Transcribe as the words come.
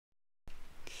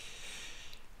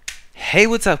Hey,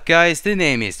 what's up guys, the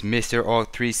name is Mr.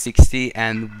 Orc360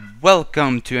 and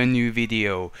welcome to a new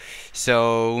video.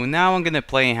 So now I'm gonna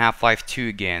play Half-Life 2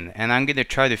 again, and I'm gonna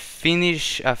try to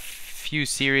finish a few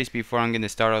series before I'm gonna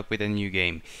start up with a new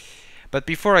game. But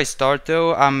before I start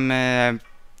though, I'm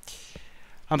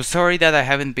sorry that I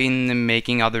haven't been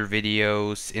making other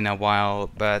videos in a while,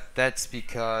 but that's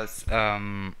because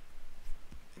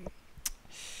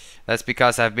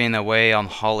I've been away on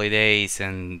holidays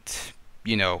and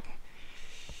you know.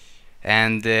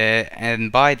 And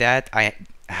by that I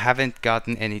haven't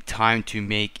gotten any time to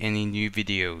make any new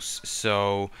videos,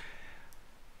 so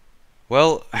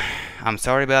well, I'm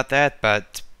sorry about that,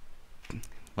 but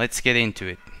let's get into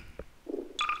it.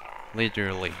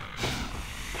 Literally.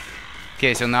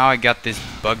 Okay, so now I got this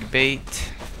bug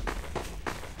bait,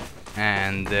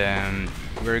 and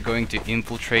we're going to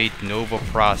infiltrate Nova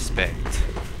Prospekt.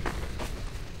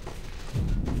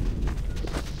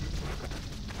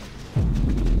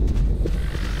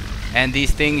 And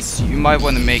these things, you might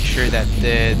want to make sure that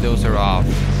those are off.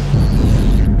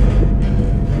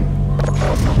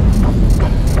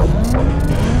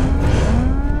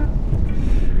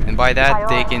 And by that,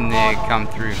 they can come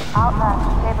through.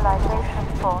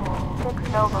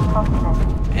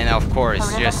 And of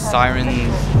course, just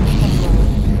siren.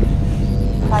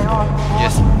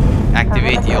 Just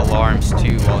activate the alarms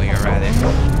too while you're at it.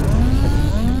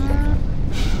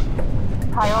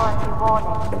 Priority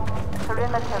warning.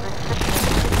 Perimeter restrictions.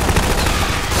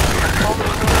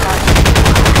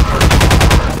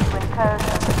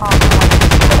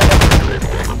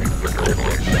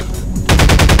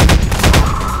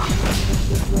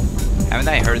 Haven't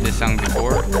I heard this song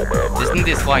before? Isn't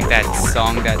this like that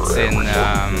song that's in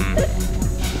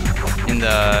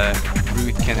the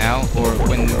root canal, or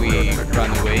when we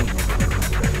run away?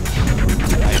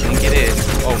 I think it is.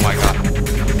 Oh my god.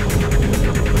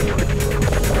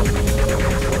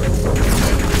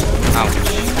 Ouch.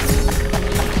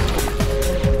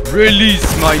 Release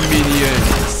my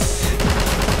minions!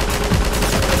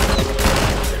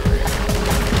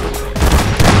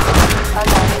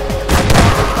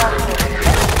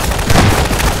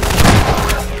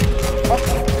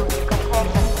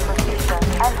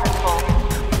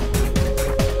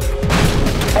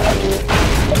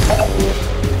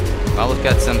 Well, we've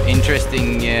got some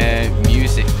interesting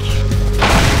music.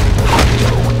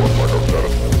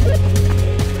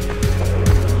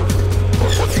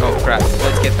 Oh crap,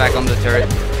 let's get back on the turret.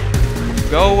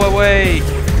 Go away!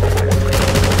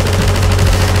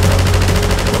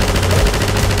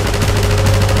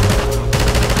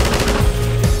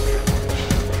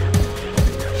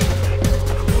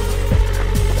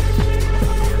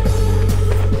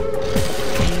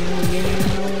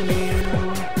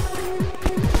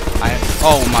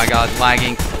 Oh my god,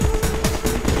 lagging.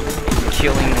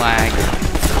 Killing lag.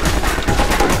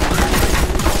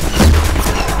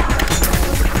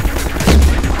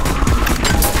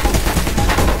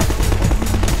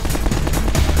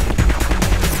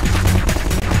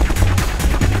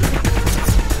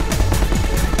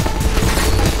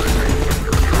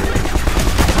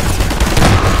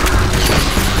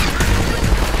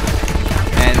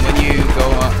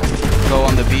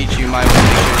 Beach, you might want to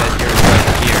make sure that you're right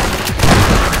here.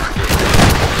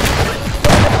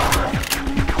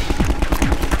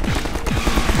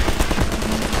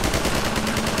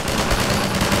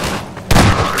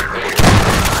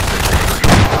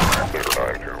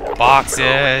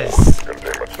 Boxes.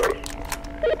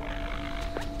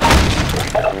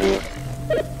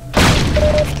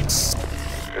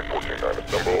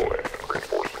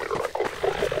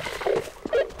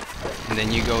 And then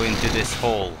you go into this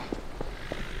hole.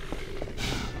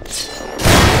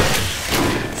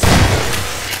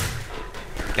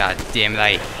 God damn it,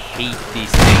 I hate these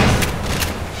things.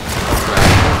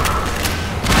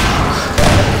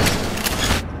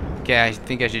 Okay, I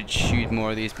think I should shoot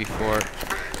more of these before.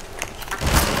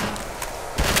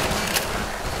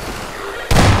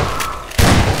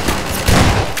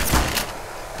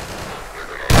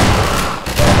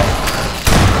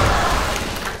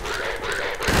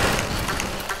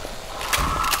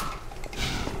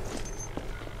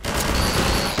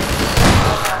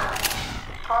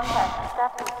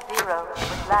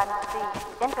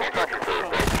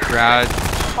 Crowd.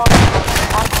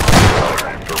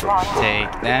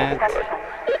 Take that.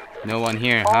 No one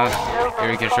here, huh?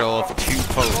 You're in control of 2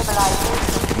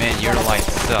 posts. Man, your life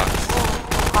sucks.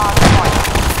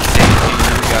 Same to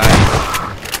you guys.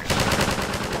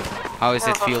 How does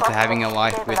it feel to having a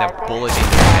life with a bullet in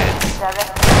your head?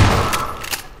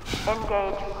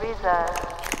 Engage reserve.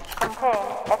 Contain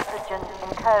exogen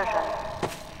incursion.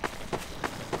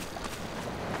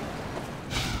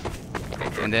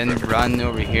 And then run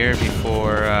over here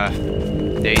before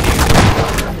they do.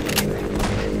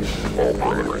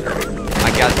 I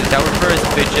got the tower first,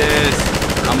 bitches!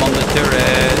 I'm on the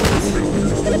turret!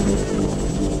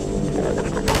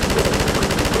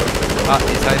 Ah,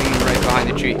 he's hiding right behind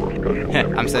the tree.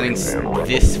 I'm standing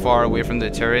this far away from the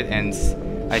turret and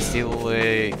I still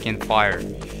can fire.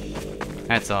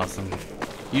 That's awesome.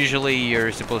 Usually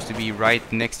you're supposed to be right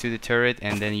next to the turret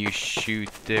and then you shoot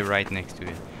right next to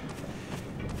it.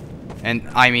 And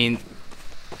I mean,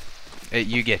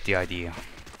 you get the idea.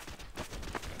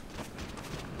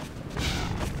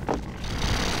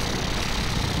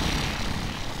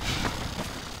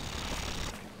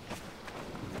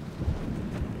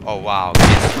 Oh wow.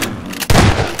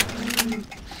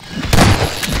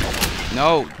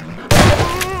 No.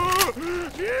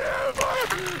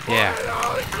 Yeah.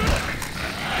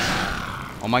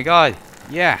 Oh my god.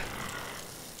 Yeah.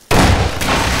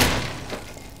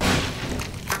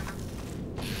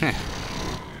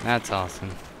 That's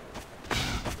awesome.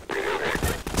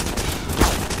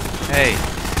 Hey.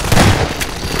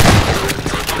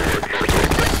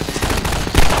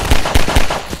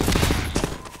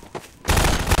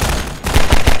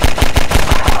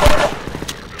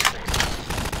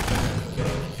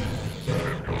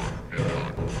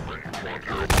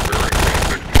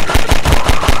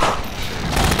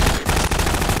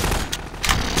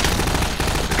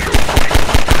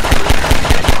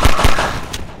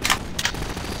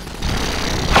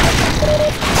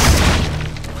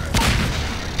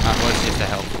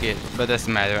 But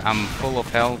doesn't matter, I'm full of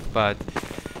health, but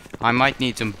I might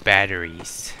need some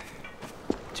batteries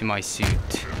to my suit.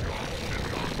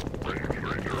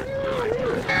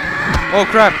 Oh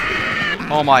crap!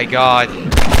 Oh my god!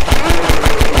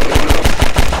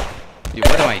 Dude,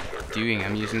 what am I doing?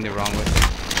 I'm using the wrong way.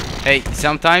 Hey,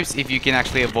 sometimes if you can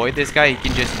actually avoid this guy, you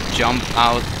can just jump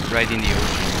out right in the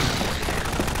ocean.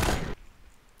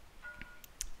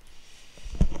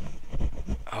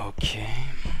 Okay.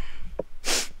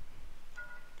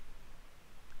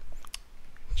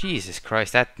 Jesus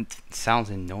Christ, that sounds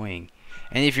annoying.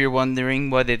 And if you're wondering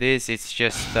what it is, it's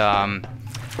just my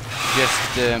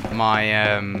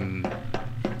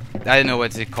I don't know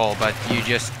what's it called, but you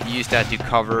just use that to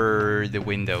cover the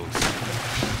windows.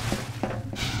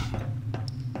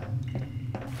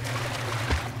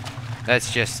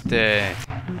 That's just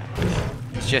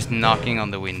it's just knocking on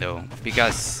the window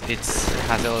because it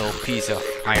has a little piece of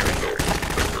iron.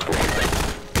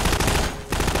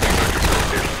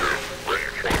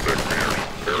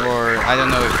 Or I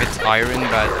don't know if it's iron,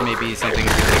 but maybe something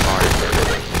really hard.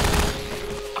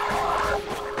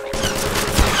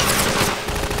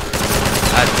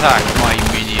 Attack my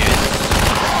minions.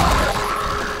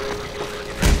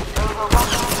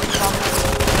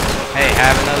 Hey,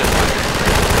 have another one.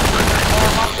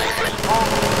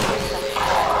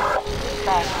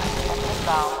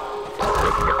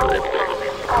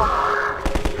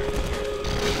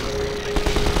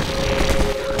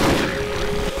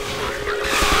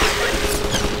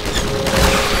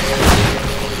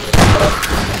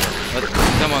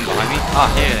 Someone behind me? Ah,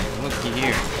 here, looky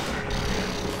here.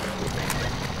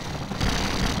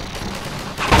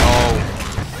 Oh,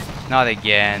 not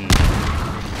again.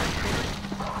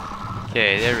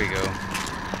 Okay, there we go.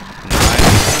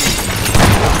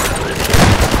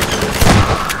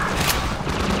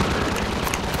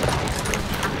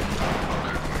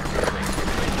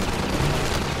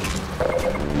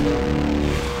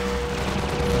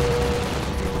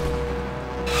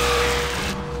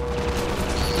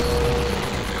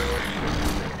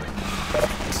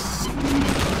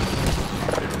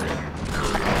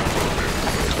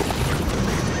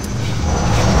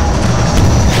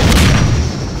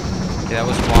 That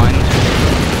was one.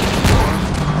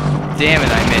 Damn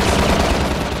it, I missed.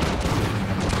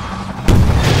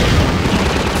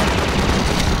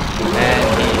 And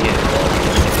he hit.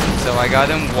 So I got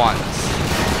him once.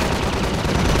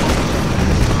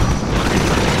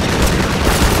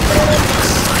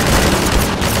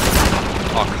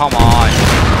 Oh, come on.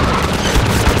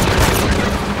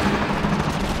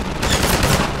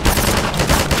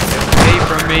 Get away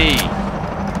from me.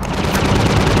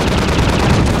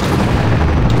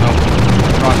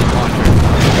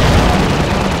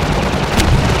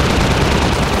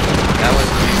 That was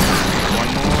one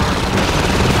more.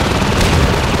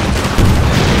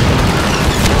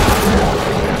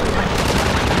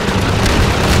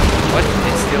 What?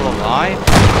 It's still alive?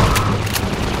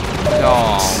 No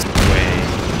way.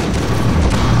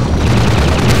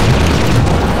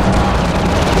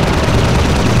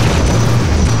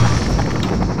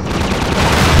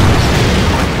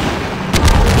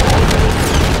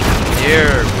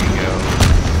 Here we go.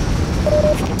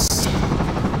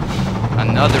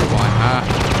 Another one, huh?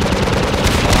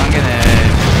 Well, I'm gonna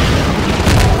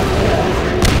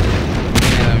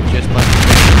just let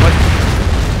what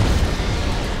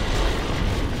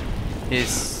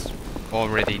is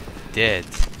already dead.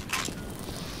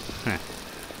 Huh.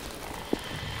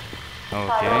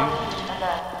 Okay.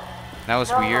 That was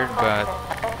weird, but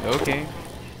okay.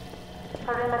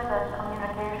 Perimeter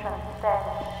communication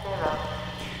status 0.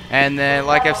 And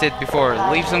like I've said before,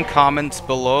 leave some comments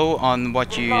below on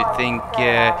what you think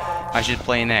I should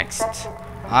play next.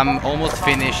 I'm almost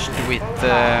finished with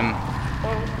the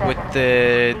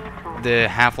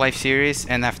Half-Life series,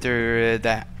 and after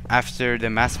the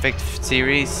Mass Effect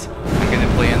series, I'm gonna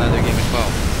play another game as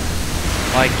well.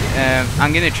 Like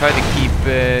I'm gonna try to keep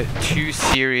 2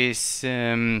 series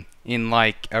in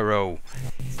like a row.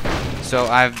 So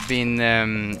I've been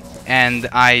and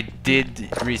I did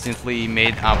recently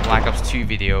made a Black Ops 2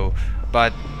 video,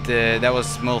 but that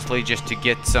was mostly just to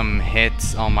get some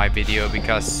hits on my video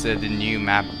because the new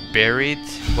map Buried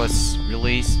was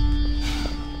released.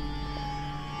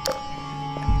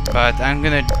 But I'm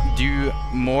gonna do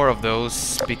more of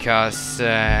those because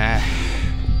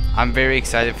I'm very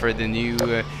excited for the new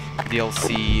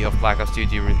DLC of Black Ops 2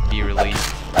 to be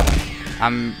released.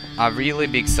 I'm a really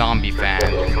big zombie fan.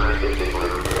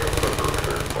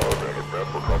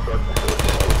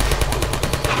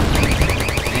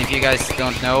 And if you guys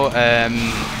don't know,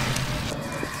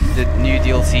 the new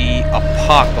DLC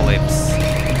Apocalypse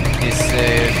is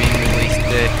being released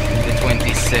the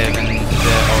 27th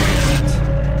August.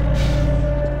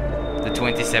 The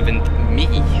 27th me,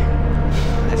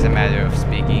 as a matter of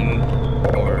speaking,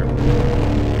 or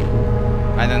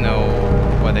I don't know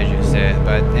what I just said,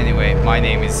 but anyway, my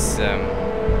name is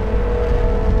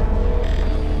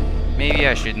maybe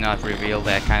I should not reveal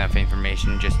that kind of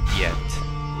information just yet.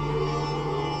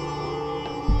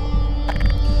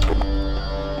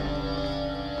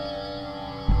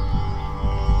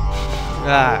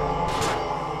 Ah,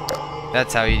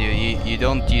 that's how you do it. You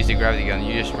don't use the gravity gun,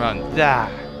 you just run. Ah.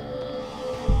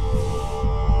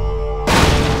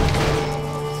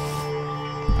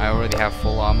 I already have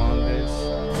full ammo on this.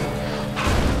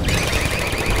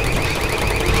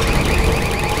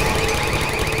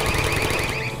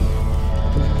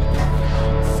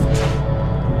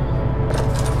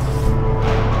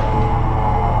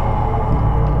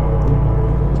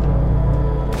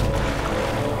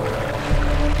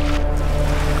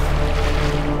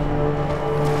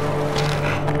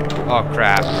 Oh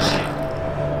crap.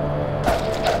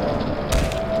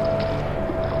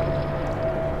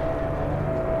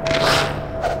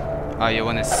 Oh, you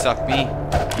wanna suck me?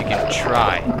 You can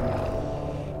try.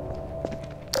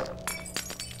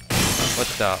 What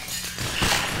the?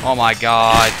 Oh my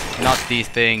god, not these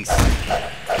things.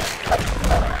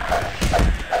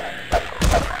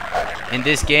 In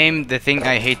this game, the thing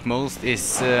I hate most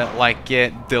is like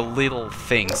the little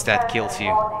things that kills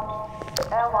you.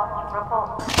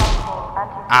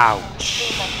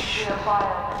 Ouch.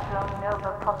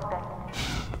 Nova Prospekt.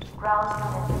 Ground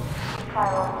unit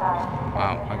prioritize.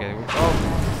 Wow, okay. Oh.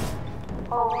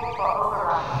 Hold for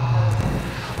override.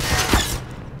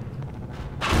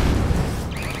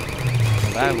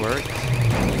 Well, that worked.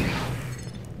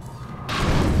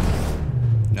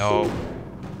 No.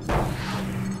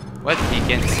 What? He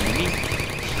can't see me?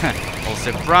 Oh,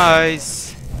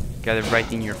 surprise! Got it right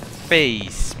in your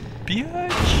face,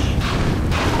 bitch!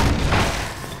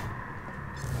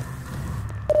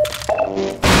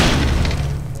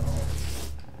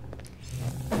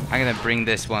 I'm gonna bring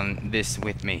this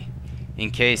with me, in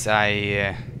case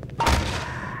I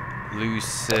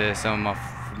lose some of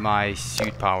my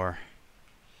suit power.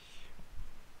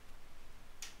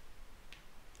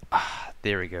 Ah,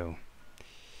 there we go.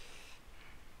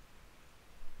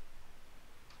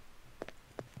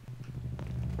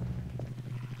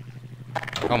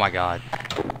 Oh my god.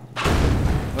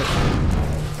 What?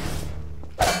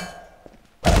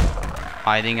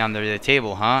 Hiding under the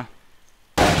table, huh?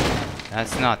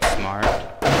 That's not smart.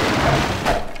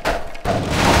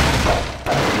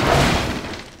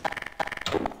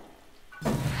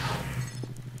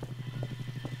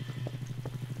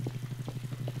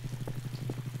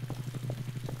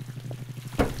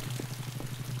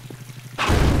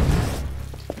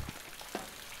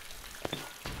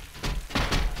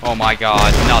 Oh my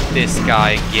god, not this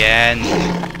guy again.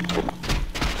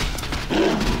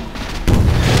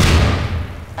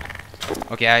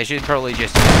 Okay, I should probably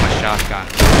just use my shotgun.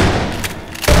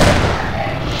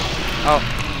 Oh.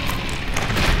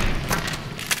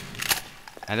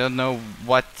 I don't know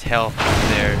what helped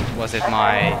there. Was it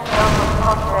my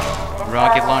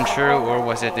rocket launcher or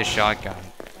was it the shotgun?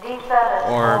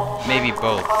 Or maybe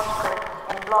both.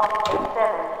 in Block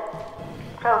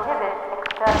A7. Prohibit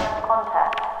external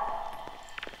contact.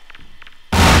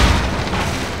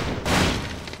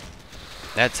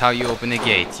 That's how you open the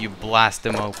gates. You blast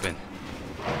them open.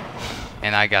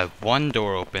 And I got one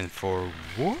door open for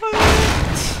what?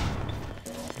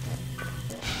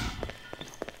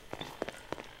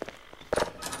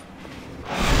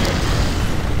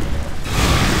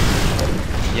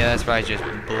 Yeah, that's right. Just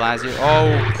blast it.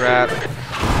 Oh crap!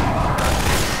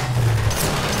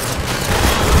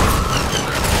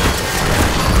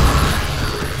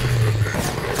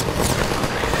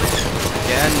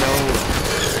 Yeah, no.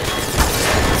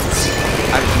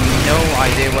 I have no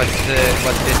idea what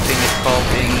this thing is called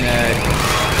in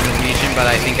Norwegian, but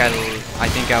I think I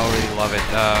already love it.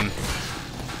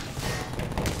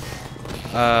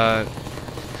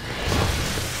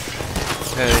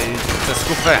 The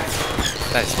skuffe.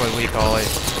 That's what we call it.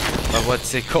 But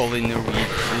what's it called in Norwegian,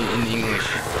 in English?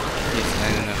 Yes, I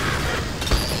don't know.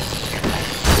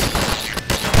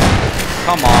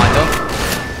 Come on, don't.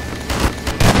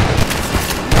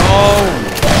 No!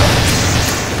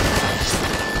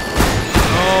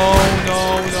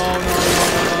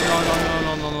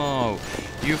 No.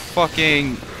 You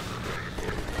fucking...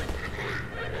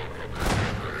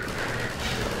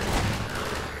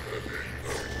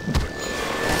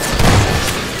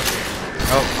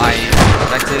 Oh, I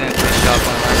accidentally shot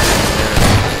one of my friends there.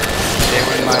 They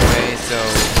were in my way, so...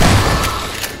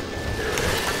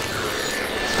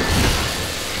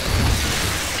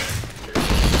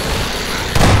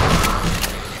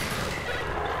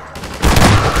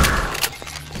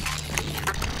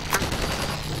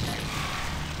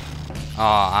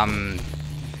 Oh, I'm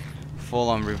full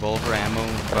on revolver ammo,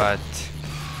 but...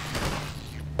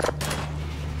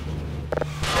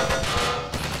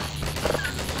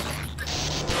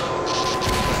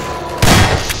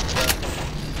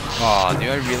 Oh, do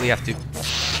I really have to...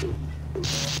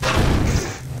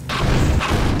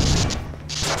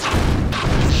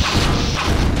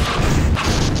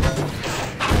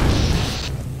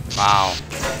 Wow.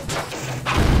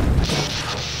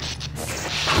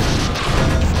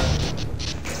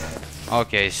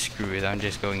 Okay, screw it, I'm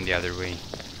just going the other way.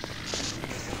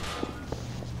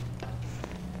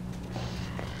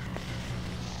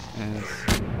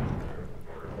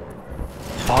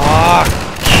 Fuck!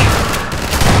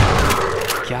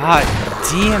 God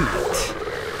damn it!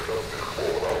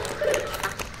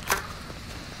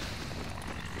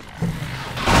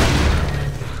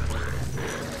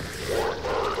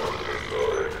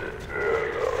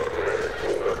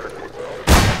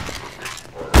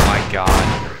 My God.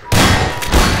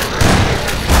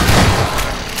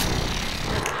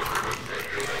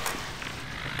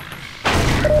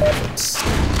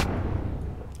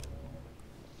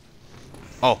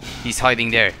 Oh, he's hiding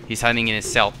there. He's hiding in his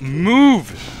cell. Move!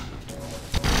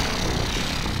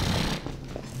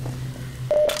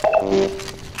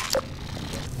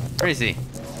 Where is he?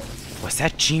 Was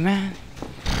that G-Man?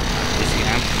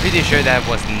 I'm pretty sure that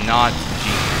was not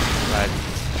G-Man, but...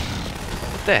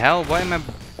 What the hell? Why am I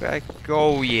back?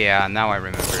 Oh yeah, now I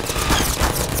remember.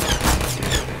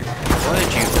 What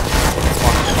did you...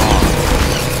 Fuck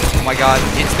off. Oh my God,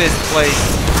 it's this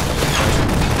place.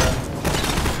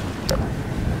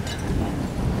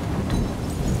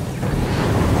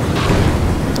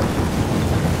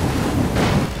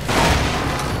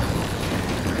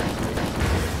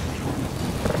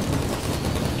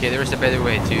 Okay, there's a better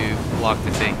way to block the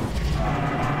thing.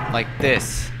 Like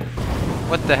this.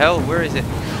 What the hell? Where is it?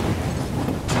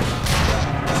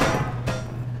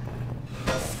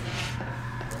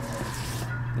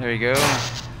 There you go.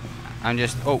 I'm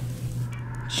just... Oh.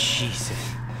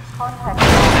 Jesus. I was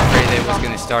afraid it was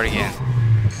gonna start again.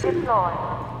 Deploy.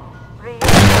 In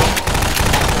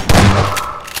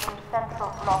central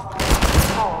block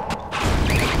 4.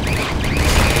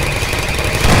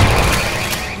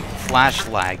 Flash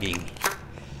lagging.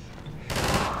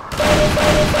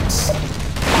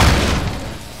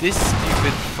 This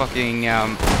stupid fucking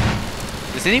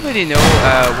does anybody know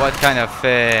what kind of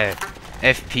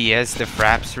FPS the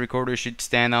Fraps recorder should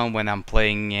stand on when I'm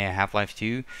playing Half-Life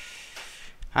 2?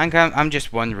 I'm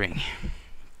just wondering.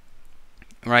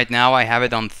 Right now I have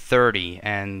it on 30,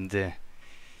 and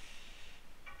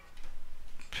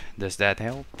does that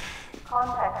help?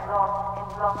 Contact lost in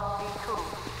block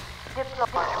B2.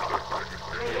 Deploy.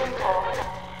 Reinforce.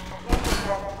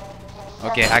 Infiltrate.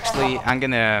 Okay, actually, I'm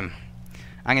gonna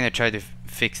try to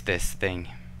fix this thing.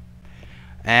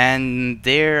 And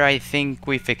there, I think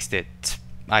we fixed it.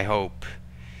 I hope.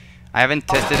 I haven't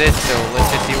tested it, so let's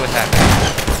just see what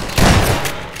happens.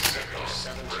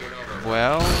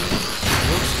 Well,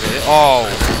 looks good. Oh,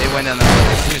 they went on the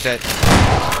as soon as that.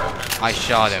 I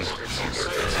shot him.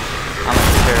 I'm a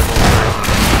terrible person.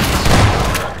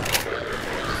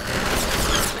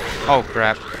 Oh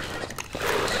crap.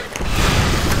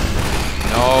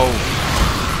 No.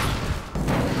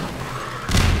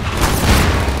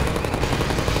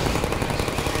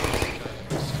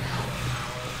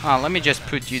 Ah, let me just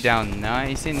put you down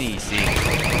nice and easy.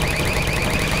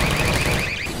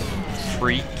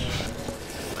 Freak.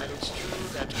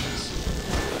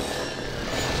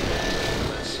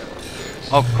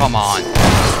 Oh, come on.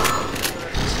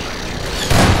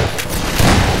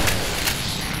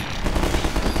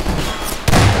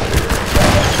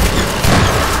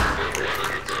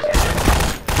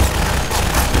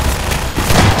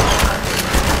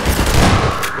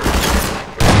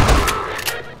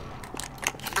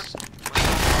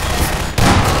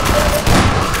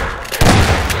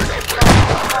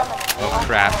 Oh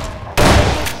crap.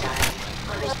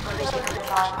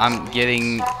 I'm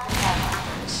getting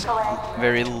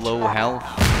very low health.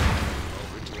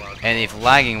 And if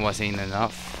lagging wasn't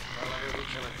enough.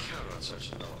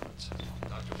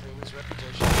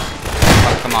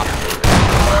 Oh, come on.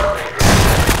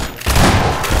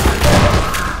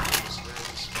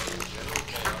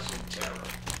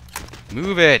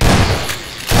 Move it!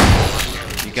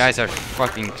 You guys are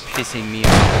fucking pissing me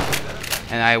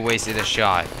off. And I wasted a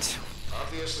shot.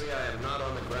 Obviously, I am not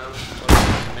on the ground.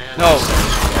 No!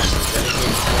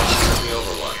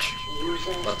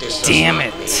 Damn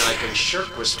it! I can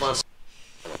shirk responsibility.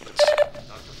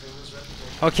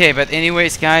 Okay, but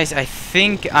anyways, guys, I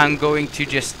think I'm going to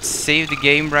just save the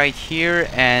game right here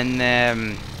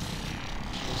and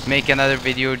make another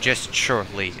video just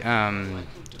shortly,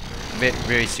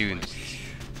 very soon.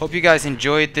 Hope you guys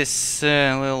enjoyed this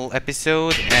little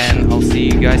episode, and I'll see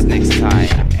you guys next time.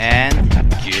 And